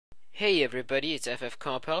Hey everybody, it's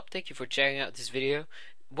FFCompHelp. Thank you for checking out this video.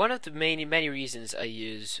 One of the many reasons I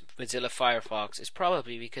use Mozilla Firefox is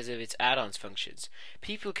probably because of its add-ons functions.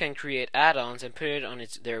 People can create add-ons and put it on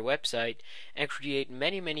their website and create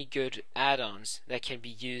many good add-ons that can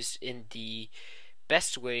be used in the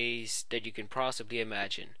best ways that you can possibly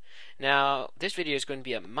imagine. Now, this video is going to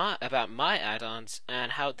be about my add-ons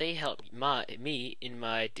and how they help me in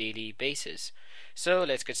my daily basis. So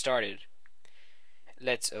let's get started.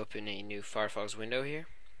 Let's open a new Firefox window here.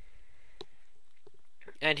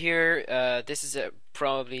 And here, this is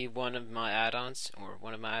probably one of my add-ons, or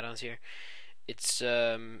one of my add-ons here.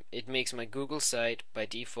 It makes my Google site by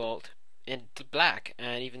default in black,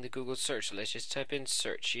 and even the Google search. So let's just type in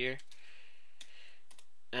search here,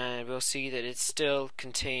 and we'll see that it still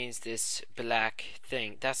contains this black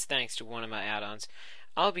thing. That's thanks to one of my add-ons.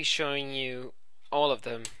 I'll be showing you all of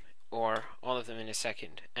them, or all of them in a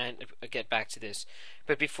second, and I'll get back to this.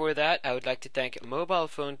 But before that, I would like to thank Mobile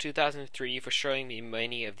Phone 2003 for showing me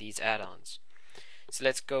many of these add-ons. So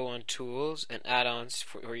let's go on Tools and Add-ons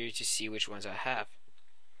for you to see which ones I have.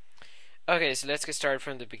 Okay, so let's get started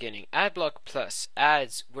from the beginning. AdBlock Plus.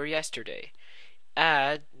 Ads were yesterday.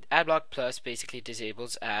 AdBlock Plus basically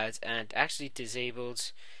disables ads and actually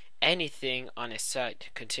disables anything on a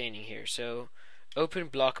site containing here. So open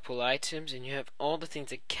blockable items and you have all the things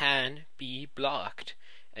that can be blocked.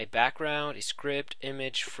 A background, a script,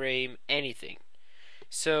 image, frame, anything.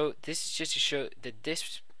 So this is just to show that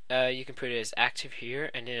this you can put it as active here,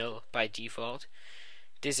 and it'll by default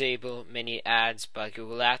disable many ads by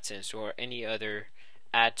Google AdSense or any other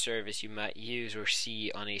ad service you might use or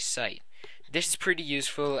see on a site. This is pretty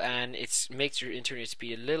useful, and it makes your internet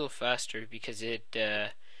speed a little faster because it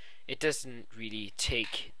doesn't really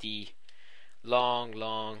take the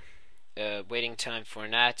long waiting time for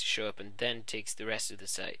an ad to show up and then takes the rest of the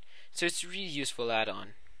site. So it's a really useful add-on.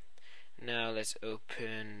 Now let's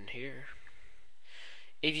open here.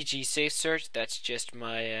 AVG Safe Search, that's just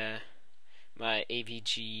my my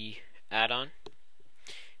AVG add-on.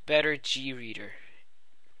 Better G Reader.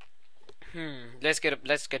 Let's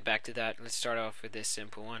get back to that. Let's start off with this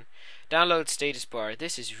simple one. Download status bar.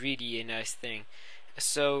 This is really a nice thing.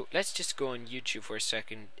 So let's just go on YouTube for a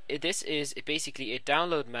second. This is basically a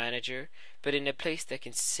download manager, but in a place that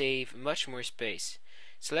can save much more space.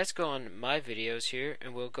 So let's go on my videos here,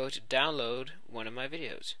 and we'll go to download one of my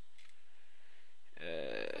videos.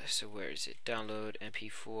 So where is it? Download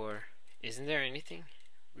MP4. Isn't there anything?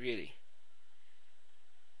 Really?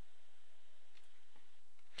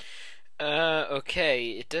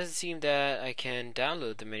 Okay, it doesn't seem that I can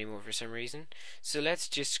download them anymore for some reason. So let's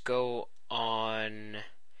just go on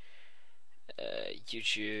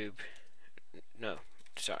YouTube. No,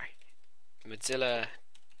 sorry, Mozilla.org.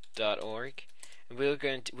 And we're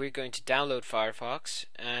going to download Firefox,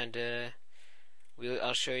 and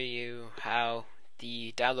I'll show you how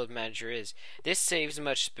the download manager is. This saves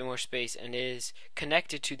much more space and is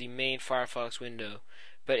connected to the main Firefox window,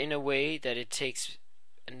 but in a way that it takes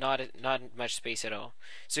not much space at all.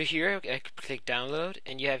 So here I click download,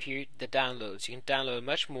 and you have here the downloads. You can download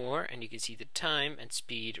much more, and you can see the time and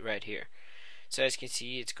speed right here. So as you can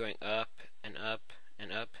see, it's going up and up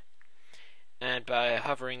and up, and by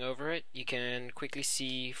hovering over it you can quickly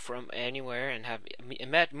see from anywhere and have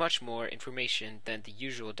much more information than the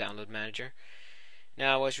usual download manager.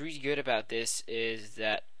 Now what's really good about this is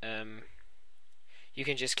that you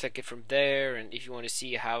can just click it from there, and if you want to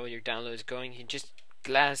see how your download is going, you can just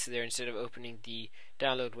glance there instead of opening the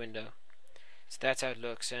download window. So that's how it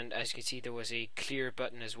looks, and as you can see, there was a clear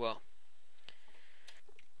button as well.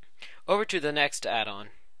 Over to the next add-on.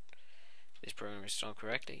 This program is installed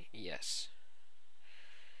correctly? Yes.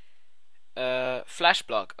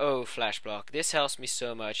 Flashblock. Oh, Flashblock. This helps me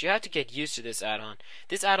so much. You have to get used to this add-on.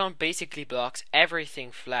 This add-on basically blocks everything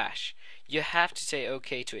Flash. You have to say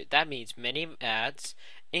OK to it. That means many ads,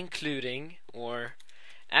 including, or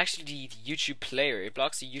actually the YouTube player. It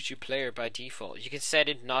blocks the YouTube player by default. You can set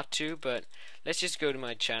it not to, but let's just go to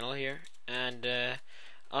my channel here, and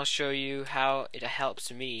I'll show you how it helps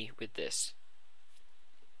me with this.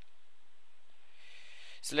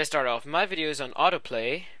 So let's start off. My video is on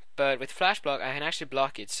autoplay, but with Flashblock I can actually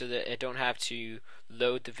block it so that I don't have to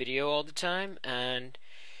load the video all the time, and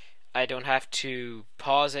I don't have to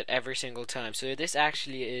pause it every single time. So this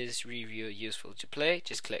actually is really useful. To play,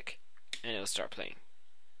 just click and it'll start playing.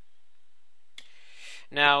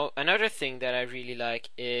 Now another thing that I really like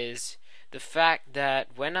is the fact that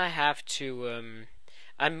when I have to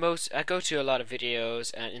I go to a lot of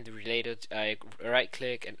videos, and in the related I right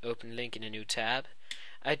click and open link in a new tab.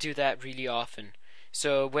 I do that really often.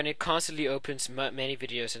 So when it constantly opens many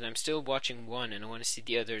videos and I'm still watching one and I want to see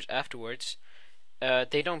the others afterwards,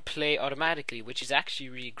 they don't play automatically, which is actually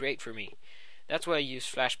really great for me. That's why I use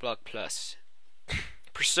FlashBlock Plus.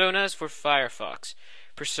 Personas for Firefox.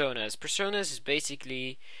 Personas is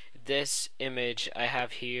basically this image I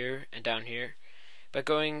have here and down here. By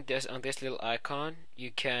going on this little icon,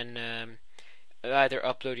 you can either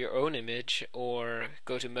upload your own image or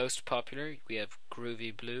go to most popular. We have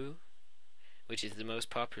Groovy Blue, which is the most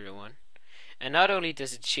popular one. And not only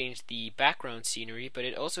does it change the background scenery, but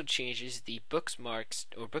it also changes the bookmarks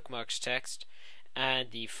text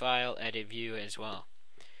and the file edit view as well.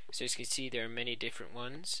 So as you can see, there are many different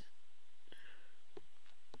ones,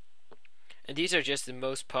 and these are just the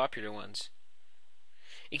most popular ones.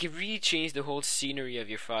 It can really change the whole scenery of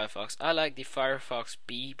your Firefox. I like the Firefox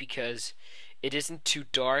B because it isn't too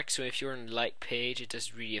dark, so if you're on a light page it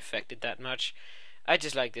doesn't really affect it that much. I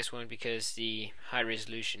just like this one because the high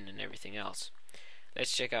resolution and everything else.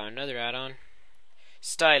 Let's check out another add-on.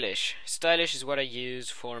 Stylish is what I use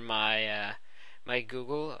for my my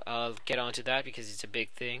Google. I'll get onto that because it's a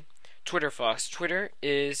big thing. Twitter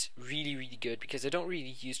is really good because I don't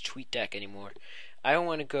really use TweetDeck anymore. I don't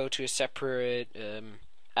want to go to a separate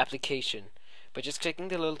application, but just clicking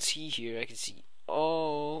the little T here, I can see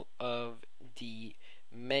all of the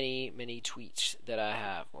many tweets that I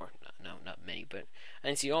have, or no, not many, but I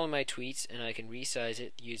can see all of my tweets and I can resize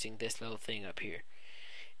it using this little thing up here.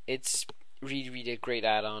 It's really a great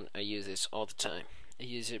add-on. I use this all the time. I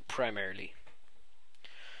use it primarily.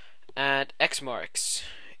 And Xmarks.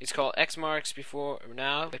 It's called Xmarks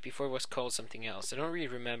now, but before it was called something else. I don't really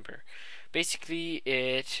remember. Basically,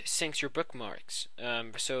 it syncs your bookmarks.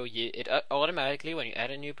 So it automatically, when you add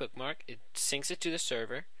a new bookmark, it syncs it to the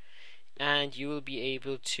server, and you will be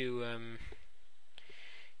able to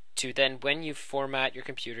then, when you format your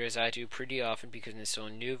computer, as I do pretty often because it's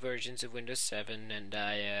on new versions of Windows 7, and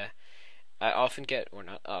I often get, or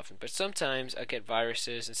not often, but sometimes I get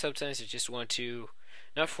viruses, and sometimes I just want to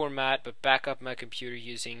not format but back up my computer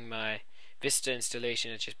using my Vista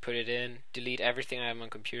installation. I just put it in, delete everything I have on my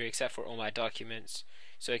computer except for all my documents,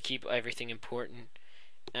 so I keep everything important.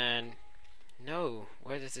 And no,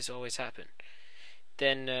 why does this always happen?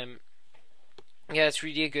 Then yeah, it's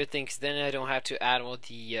really a good thing because then I don't have to add all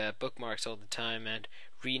the bookmarks all the time and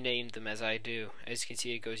rename them as I do. As you can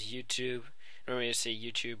see, it goes YouTube, normally I say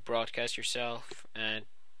YouTube broadcast yourself, and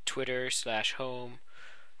Twitter/home,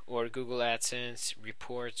 or Google AdSense,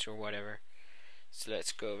 reports, or whatever. So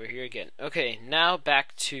let's go over here again. Okay, now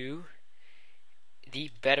back to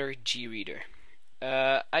the Better G-Reader.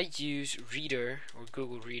 I use Reader, or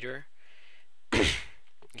Google Reader.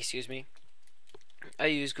 Excuse me. I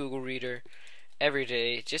use Google Reader every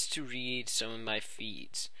day just to read some of my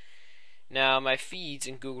feeds. Now, my feeds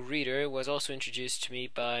in Google Reader was also introduced to me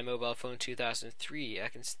by Mobile Phone 2003. I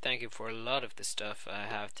can thank it for a lot of the stuff I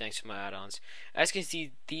have thanks to my add-ons. As you can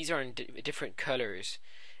see, these are in different colors.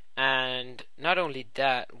 And not only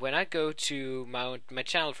that, when I go to my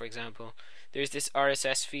channel, for example, there's this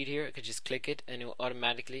RSS feed here. I could just click it and it will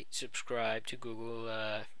automatically subscribe to Google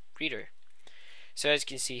Reader. So as you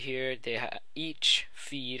can see here, each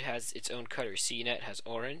feed has its own color. CNET has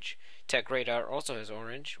orange. TechRadar also has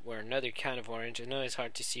orange, or another kind of orange. I know it's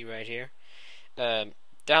hard to see right here.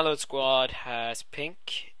 Download Squad has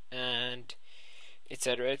pink, and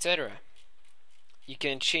etc. You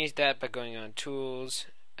can change that by going on Tools,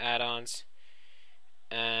 Add-ons,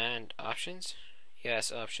 and Options.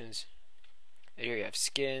 Yes, Options. And here you have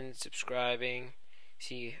Skin, Subscribing.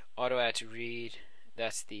 See, Auto Add to Read.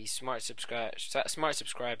 That's the Smart Subscribe. Smart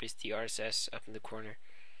Subscribe is the RSS up in the corner.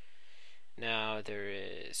 Now there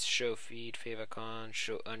is Show Feed, Favicon,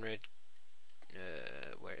 Show Unread.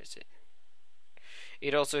 Where is it?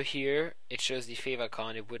 It also here, it shows the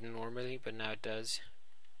favicon. It wouldn't normally, but now it does.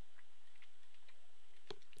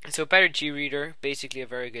 So Better G-Reader, basically a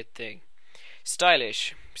very good thing.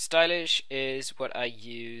 Stylish is what I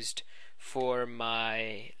used for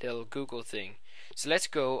my little Google thing. So let's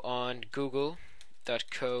go on google.co.uk,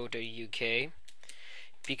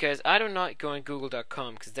 because I do not go on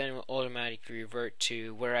google.com because then it will automatically revert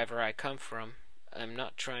to wherever I come from. I'm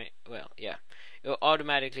not trying, well, yeah, it will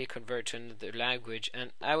automatically convert to another language,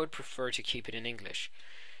 and I would prefer to keep it in English.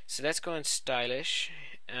 So let's go on Stylish,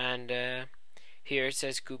 and here it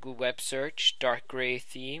says Google Web Search, dark gray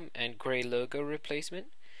theme, and gray logo replacement.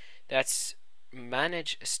 That's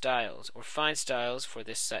Manage Styles, or Find Styles for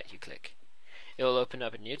this site you click. It will open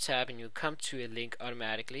up a new tab and you'll come to a link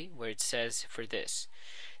automatically where it says for this.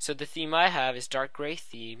 So the theme I have is dark gray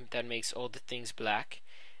theme that makes all the things black,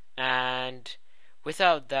 and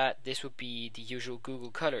without that this would be the usual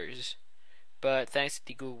Google colors, but thanks to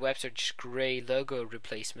the Google Web Search Gray logo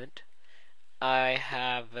replacement, I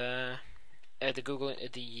have the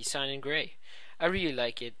sign in gray. I really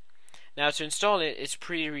like it. Now to install it, it's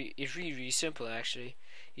really simple actually.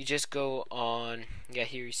 You just go on. Yeah,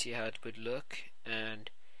 here you see how it would look, and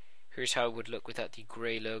here's how it would look without the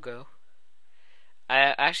gray logo.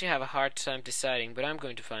 I actually have a hard time deciding, but I'm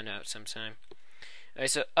going to find out sometime.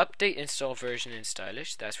 So update install version in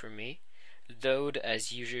stylish. That's for me. Load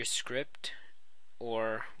as user script,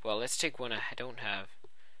 or well, let's take one I don't have.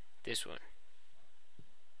 This one.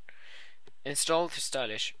 Install to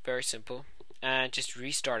stylish. Very simple. And just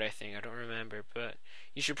restart, I think. I don't remember, but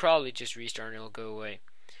you should probably just restart and it'll go away.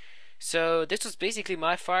 So this was basically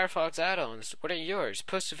my Firefox add-ons. What are yours?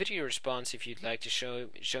 Post a video response if you'd like to show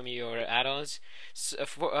me your add-ons.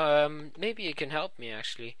 Maybe it can help me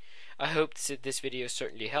actually. I hope this video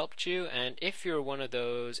certainly helped you, and if you're one of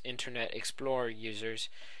those Internet Explorer users,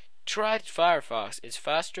 try Firefox. It's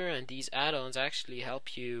faster, and these add-ons actually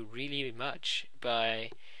help you really much by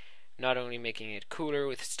not only making it cooler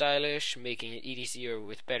with stylish, making it easier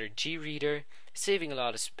with better G-reader, saving a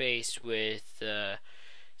lot of space with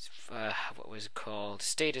what was it called?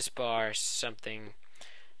 Status bar something.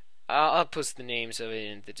 I'll post the names of it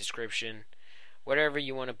in the description. Whatever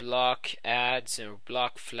you want to block ads or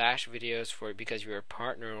block flash videos for because you're a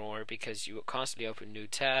partner or because you constantly open new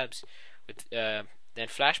tabs, with then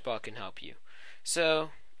Flashbot can help you. So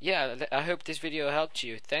yeah, I hope this video helped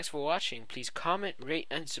you. Thanks for watching. Please comment, rate,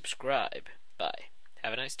 and subscribe. Bye.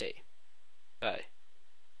 Have a nice day. Bye.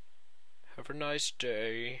 Have a nice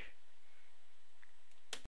day.